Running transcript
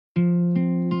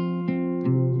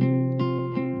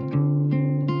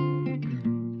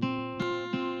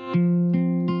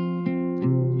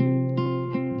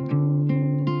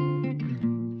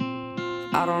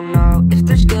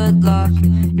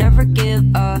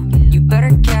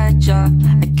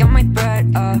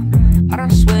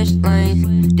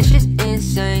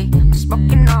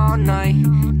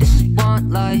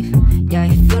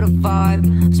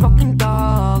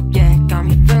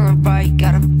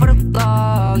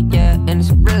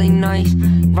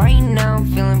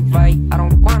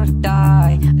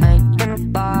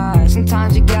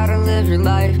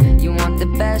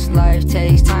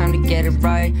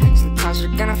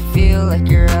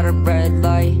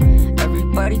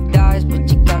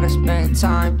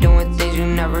time, doing things you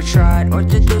never tried, or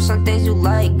to do some things you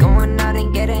like, going out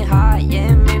and getting high.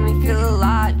 Yeah, it made me feel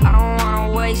alive. I don't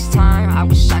wanna waste time. I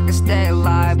wish I could stay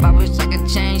alive. I wish I could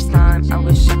change time. I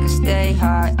wish I could stay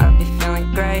high. I'd be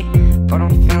feeling great, but I'm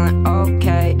feeling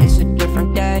okay. It's a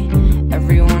different day.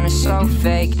 Everyone is so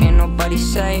fake, ain't nobody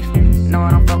safe. No, I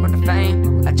don't fuck with the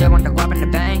fame. I just want the guap and the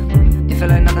bang. You feel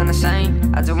like nothing the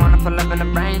same. I just wanna pull up in the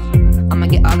brain. I'ma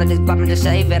get all of this guap and just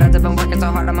save it. I just been working so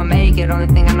hard, I'ma make it. Only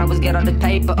thing I know is get all the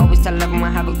paper. Always tell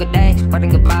everyone have a good day. Spreading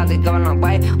good vibes, it's going a long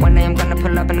way. One day I'm gonna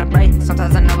pull up in a break.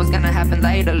 Sometimes I know it's gonna happen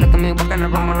later. Look at me walking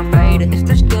around when I'm faded. If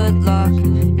there's good luck,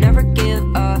 never give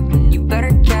up. You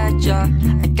better catch up.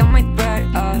 I got my